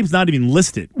 And his name's not even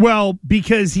listed. Well,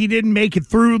 because he didn't make it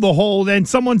through the whole. Then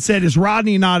someone said, is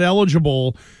Rodney not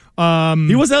eligible?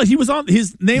 He was on.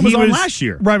 His name was on last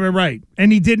year. Right.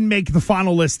 And he didn't make the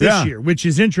final list this year, which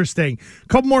is interesting. A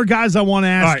couple more guys I want to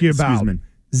ask you about.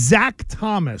 Zach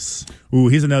Thomas. Ooh,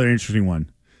 he's another interesting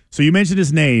one. So you mentioned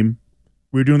his name.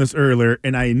 We were doing this earlier,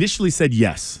 and I initially said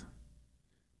yes.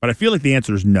 But I feel like the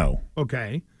answer is no.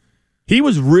 Okay. He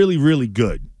was really, really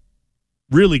good.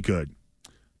 Really good.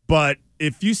 But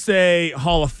if you say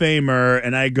Hall of Famer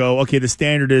and I go, okay, the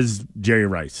standard is Jerry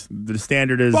Rice. The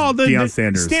standard is Deion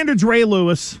Sanders. The standard's Ray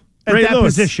Lewis at that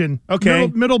position. Okay.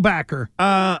 Middle backer.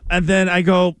 And then I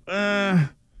go,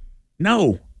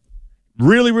 no.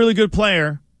 Really, really good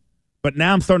player. But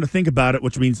now I'm starting to think about it,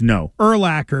 which means no.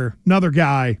 Urlacher, another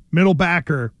guy, middle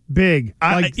backer, big.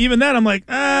 Even then, I'm like,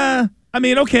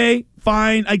 okay,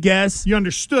 fine, I guess. You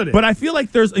understood it. But I feel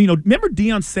like there's, remember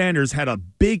Deion Sanders had a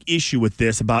big issue with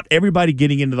this about everybody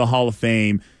getting into the Hall of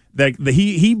Fame. That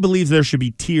he believes there should be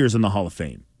tiers in the Hall of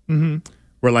Fame. Mm-hmm.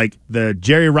 Where the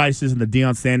Jerry Rices and the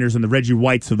Deion Sanders and the Reggie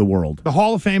Whites of the world. The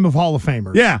Hall of Fame of Hall of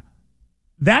Famers. Yeah.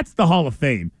 That's the Hall of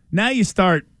Fame. Now you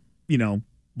start,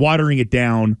 watering it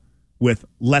down with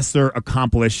lesser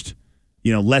accomplished,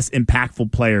 less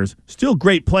impactful players. Still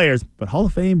great players, but Hall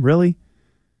of Fame, really?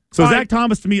 So Zach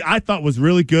Thomas, to me, I thought was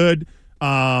really good.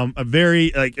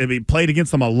 Played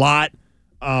against them a lot.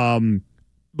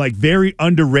 Very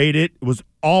underrated. Was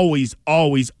always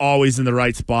in the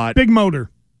right spot. Big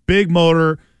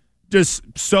motor. Just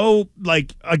so,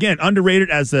 again,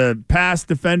 underrated as a pass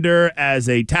defender, as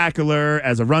a tackler,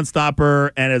 as a run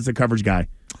stopper, and as a coverage guy.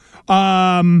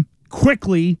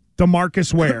 Quickly,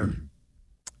 DeMarcus Ware.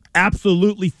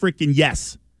 Absolutely freaking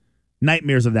yes.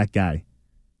 Nightmares of that guy.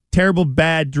 Terrible,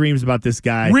 bad dreams about this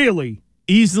guy. Really?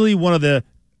 Easily one of the...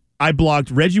 I blocked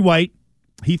Reggie White.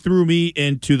 He threw me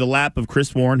into the lap of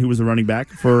Chris Warren, who was a running back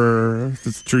for...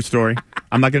 It's a true story.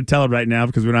 I'm not going to tell it right now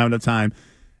because we don't have enough time.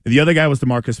 The other guy was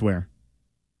DeMarcus Ware.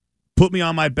 Put me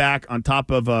on my back on top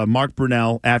of Mark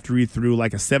Brunell after he threw a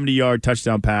 70-yard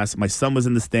touchdown pass. My son was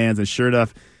in the stands, and sure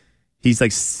enough, he's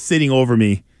sitting over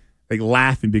me,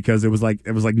 laughing because it was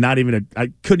not even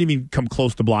I couldn't even come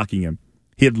close to blocking him.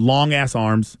 He had long-ass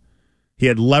arms. He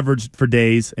had leverage for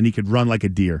days, and he could run like a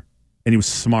deer. And he was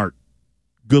smart.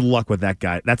 Good luck with that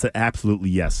guy. That's an absolutely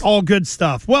yes. All good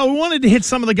stuff. Well, we wanted to hit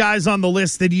some of the guys on the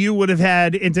list that you would have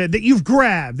had that you've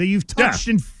grabbed, that you've touched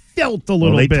and felt a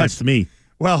little bit. They touched me.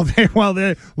 Well, they're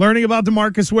learning about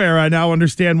DeMarcus Ware, I now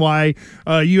understand why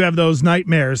you have those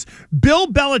nightmares. Bill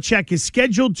Belichick is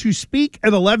scheduled to speak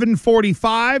at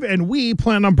 11:45, and we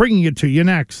plan on bringing it to you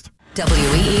next.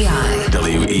 WEEI.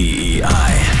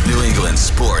 WEEI. New England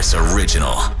Sports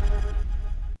Original.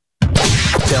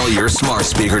 Tell your smart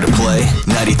speaker to play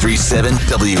 93.7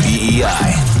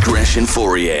 WEEI. Gresh and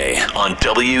Fourier on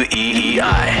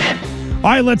WEEI. All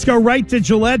right, let's go right to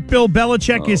Gillette. Bill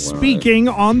Belichick is speaking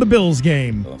on the Bills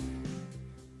game.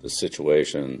 The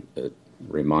situation, it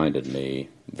reminded me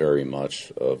very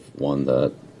much of one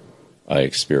that I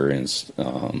experienced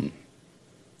when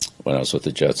I was with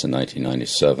the Jets in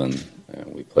 1997.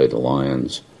 And we played the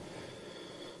Lions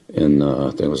in, I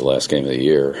think it was the last game of the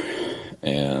year.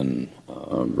 And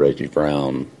Reggie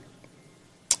Brown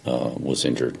was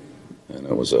injured. And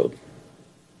it was a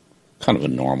kind of a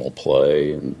normal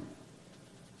play. And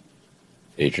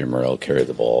Adrian Morrell carried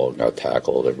the ball, got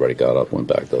tackled. Everybody got up, went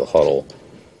back to the huddle.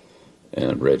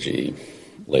 and Reggie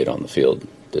laid on the field,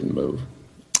 didn't move,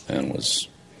 and was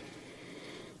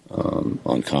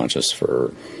unconscious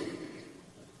for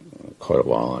quite a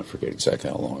while. I forget exactly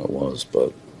how long it was,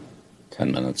 but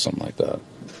 10 minutes, something like that.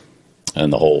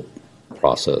 And the whole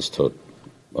process took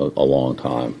a long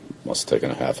time. Must have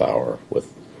taken a half hour.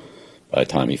 By the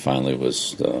time he finally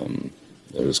was,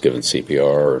 it was given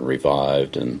CPR and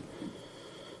revived, and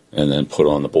then put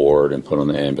on the board and put on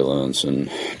the ambulance and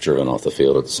driven off the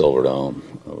field at the Silverdome.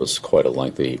 It was quite a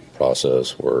lengthy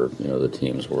process where the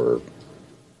teams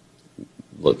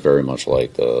looked very much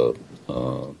like the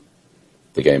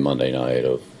game Monday night,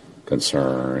 of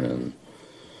concern and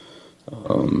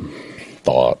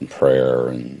thought and prayer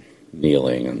and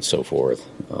kneeling and so forth.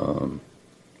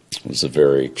 It was a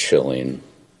very chilling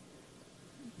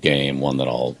game, one that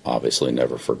I'll obviously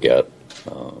never forget.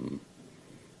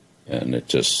 And it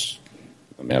just,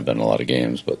 I've been in a lot of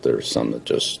games, but there's some that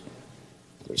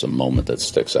there's a moment that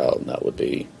sticks out, and that would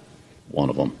be one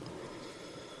of them.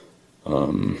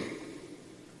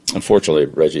 Unfortunately,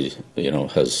 Reggie,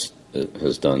 has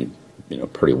done,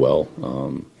 pretty well,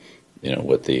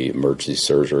 with the emergency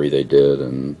surgery they did,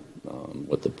 and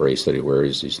with the brace that he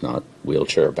wears, he's not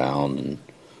wheelchair bound,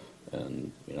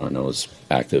 and I know he's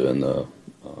active in the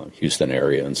Houston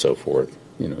area and so forth,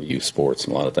 youth sports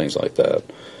and a lot of things like that.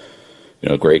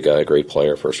 Great guy, great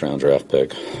player, first-round draft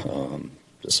pick.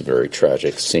 Just a very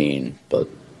tragic scene, but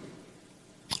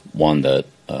one that,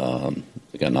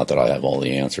 again, not that I have all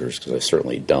the answers, because I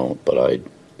certainly don't, but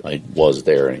I was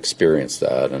there and experienced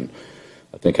that, and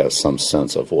I think have some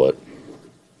sense of what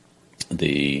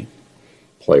the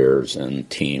players and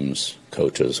teams,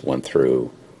 coaches went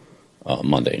through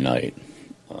Monday night.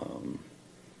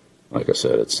 Like I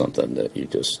said, it's something that you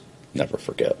just never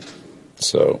forget.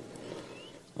 So,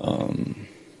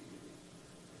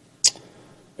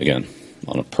 again,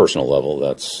 on a personal level,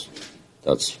 that's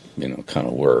kind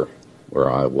of where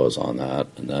I was on that.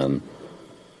 And then,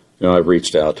 I've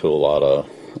reached out to a lot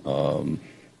of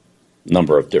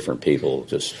number of different people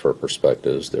just for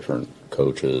perspectives, different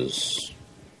coaches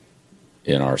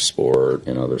in our sport,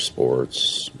 in other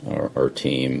sports, our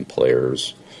team,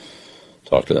 players.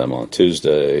 Talked to them on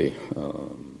Tuesday,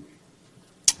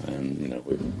 and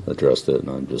we've addressed it, and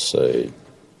I'd just say,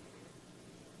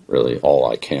 really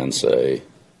all I can say,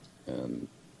 and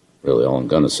really all I'm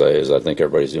going to say, is I think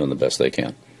everybody's doing the best they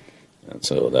can. And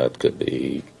so that could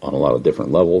be on a lot of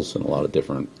different levels and a lot of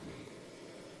different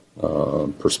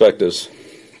perspectives,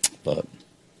 but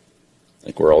I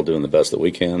think we're all doing the best that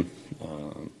we can.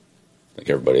 I think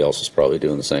everybody else is probably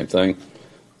doing the same thing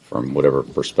from whatever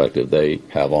perspective they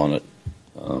have on it.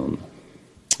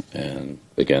 And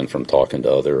again, from talking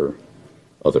to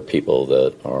other people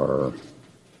that are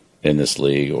in this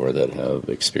league or that have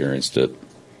experienced it,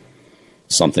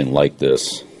 something like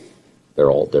this,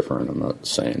 they're all different. I'm not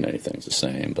saying anything's the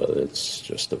same, but it's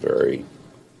just I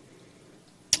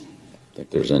think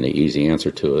there's any easy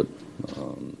answer to it.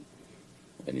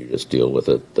 And you just deal with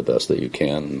it the best that you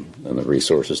can, and the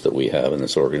resources that we have in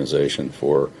this organization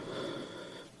for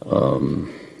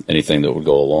anything that would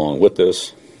go along with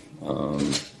this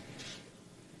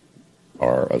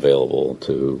are available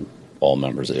to all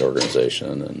members of the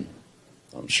organization, and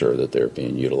I'm sure that they're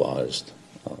being utilized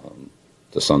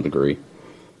to some degree.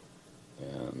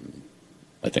 And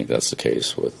I think that's the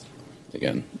case with,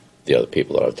 again, the other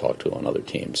people that I've talked to on other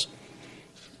teams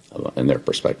and their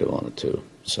perspective on it too.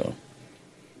 So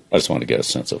I just want to get a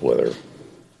sense of whether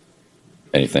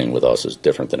anything with us is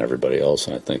different than everybody else.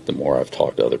 And I think the more I've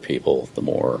talked to other people, the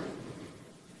more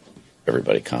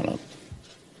everybody kind of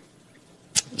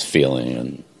is feeling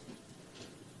and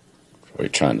probably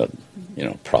trying to,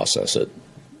 process it.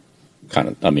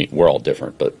 We're all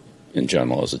different, but in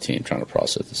general, as a team, trying to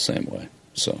process it the same way.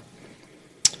 So,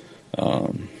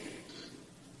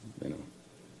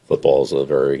 football is a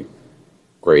very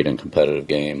great and competitive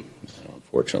game.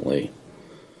 Unfortunately,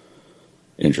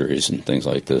 injuries and things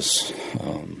like this,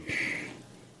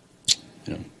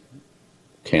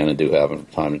 can and do happen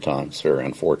from time to time. It's very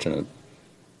unfortunate.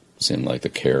 It seemed like the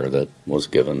care that was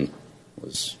given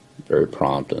was very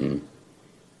prompt and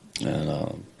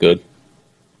good,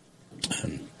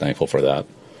 and thankful for that.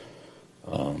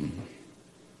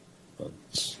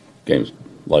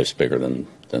 Life's bigger than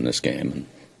this game, and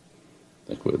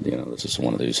I think this is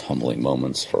one of these humbling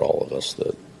moments for all of us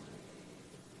that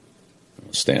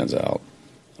stands out.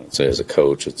 I'd say as a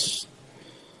coach, it's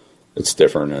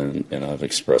different, and I've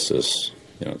expressed this,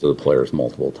 to the players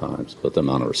multiple times. But the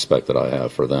amount of respect that I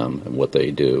have for them and what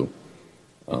they do,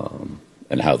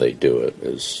 and how they do it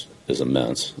is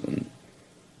immense. And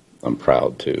I'm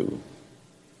proud to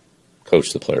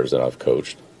coach the players that I've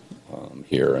coached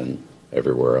here and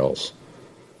everywhere else,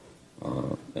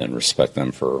 and respect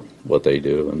them for what they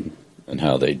do and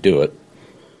how they do it,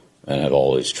 and have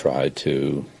always tried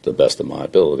to, the best of my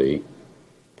ability,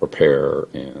 prepare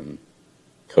and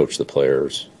coach the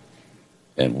players.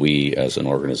 And we, as an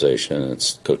organization,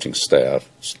 it's coaching staff.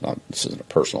 This isn't a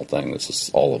personal thing. This is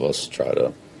all of us try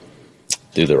to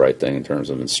do the right thing in terms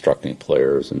of instructing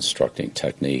players, instructing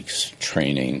techniques,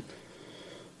 training,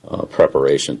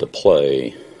 preparation to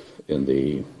play in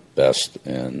the best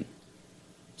and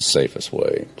safest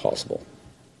way possible.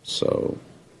 So,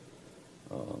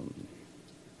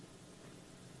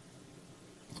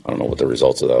 I don't know what the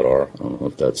results of that are. I don't know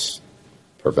if that's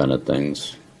prevented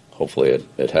things. Hopefully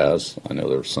it has. I know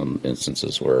there were some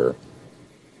instances where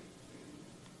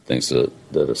things that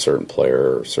a certain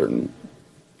player or certain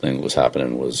thing was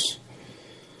happening was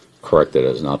corrected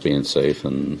as not being safe,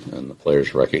 and the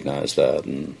players recognized that.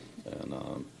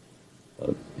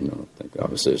 I think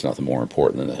obviously there's nothing more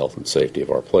important than the health and safety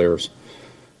of our players,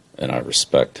 and I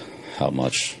respect how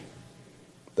much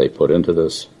they put into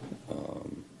this.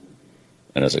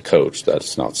 And as a coach,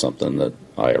 that's not something that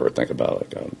I ever think about.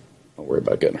 Like, I don't worry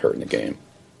about getting hurt in the game.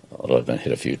 Although I've been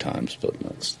hit a few times, but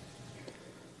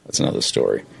that's another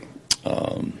story.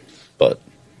 But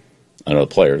I know the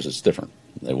players, it's different.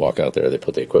 They walk out there, they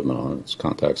put the equipment on, it's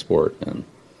contact sport, and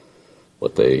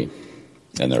what they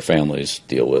and their families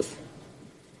deal with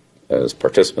as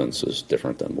participants is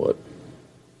different than what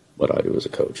I do as a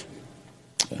coach.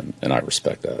 And I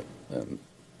respect that and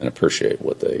appreciate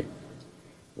what they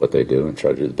do, and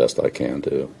try to do the best I can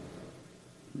to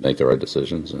make the right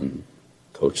decisions and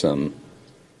coach them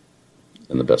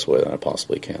in the best way that I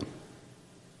possibly can.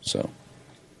 So,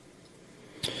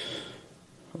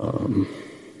 I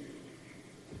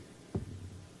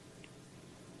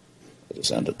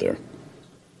just end it there.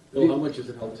 Bill, how much does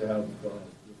it help to have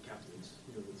captains,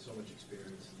 with so much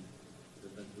experience and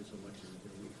they've been through so much in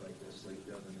a week like this, like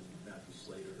Devin and Matthew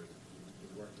Slater,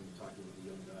 and working and talking with the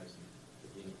young guys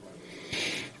and being a part of it?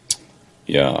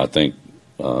 Yeah, I think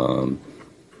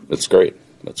it's great.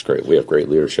 That's great. We have great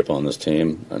leadership on this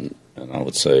team, and I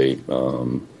would say,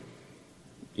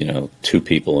 two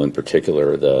people in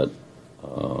particular that,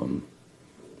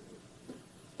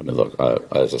 look,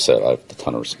 as I said, I have a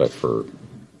ton of respect for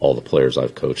all the players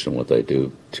I've coached and what they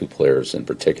do. Two players in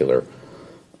particular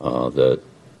that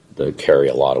carry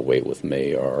a lot of weight with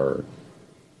me are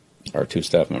our two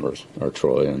staff members, are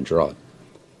Troy and Gerard.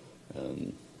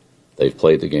 And they've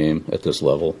played the game at this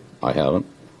level. I haven't.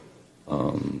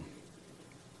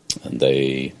 And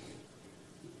they've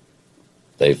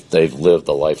lived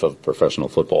the life of a professional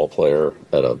football player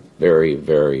at a very,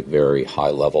 very, very high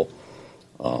level,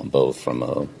 both from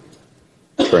a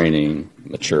training,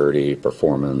 maturity,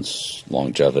 performance,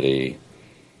 longevity,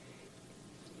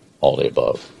 all the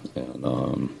above.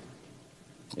 And,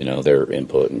 their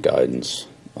input and guidance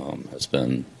has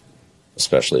been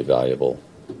especially valuable.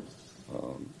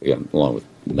 Again, along with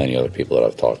many other people that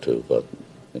I've talked to, but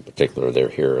in particular, they're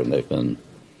here, and they've been,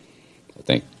 I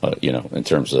think, in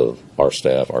terms of our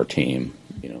staff, our team,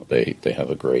 they have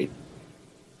a great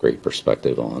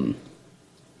perspective on.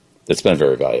 It's been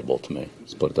very valuable to me,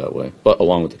 let's put it that way. But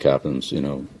along with the captains,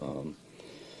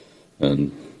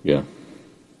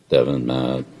 Devin,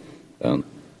 Matt, Ben,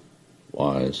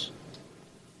 Wise,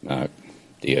 Mac,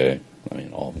 DA,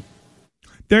 all of them.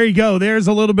 There you go. There's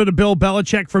a little bit of Bill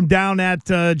Belichick from down at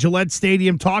Gillette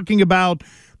Stadium talking about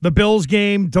the Bills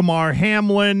game, Damar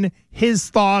Hamlin, his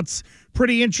thoughts.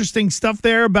 Pretty interesting stuff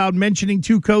there about mentioning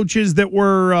two coaches that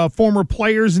were former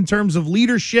players in terms of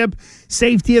leadership,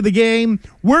 safety of the game.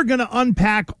 We're going to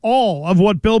unpack all of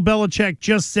what Bill Belichick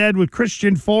just said with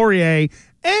Christian Fauria,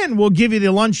 and we'll give you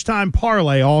the lunchtime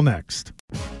parlay all next.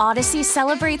 Odyssey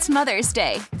celebrates Mother's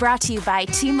Day, brought to you by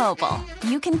T-Mobile.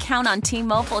 You can count on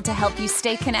T-Mobile to help you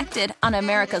stay connected on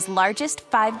America's largest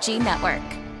 5G network.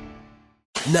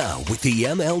 Now, with the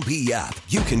MLB app,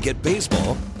 you can get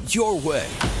baseball your way.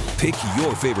 Pick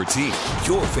your favorite team,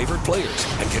 your favorite players,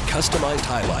 and get customized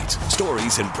highlights,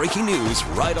 stories, and breaking news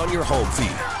right on your home feed.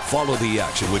 Follow the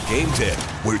action with Game 10,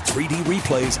 where 3D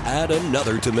replays add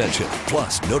another dimension.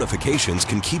 Plus, notifications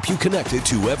can keep you connected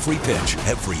to every pitch,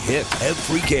 every hit,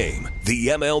 every game. The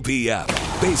MLB app.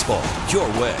 Baseball your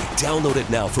way. Download it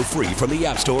now for free from the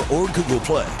App Store or Google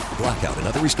Play. Blackout and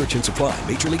other restrictions apply.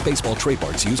 Major League Baseball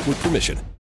trademarks used with permission.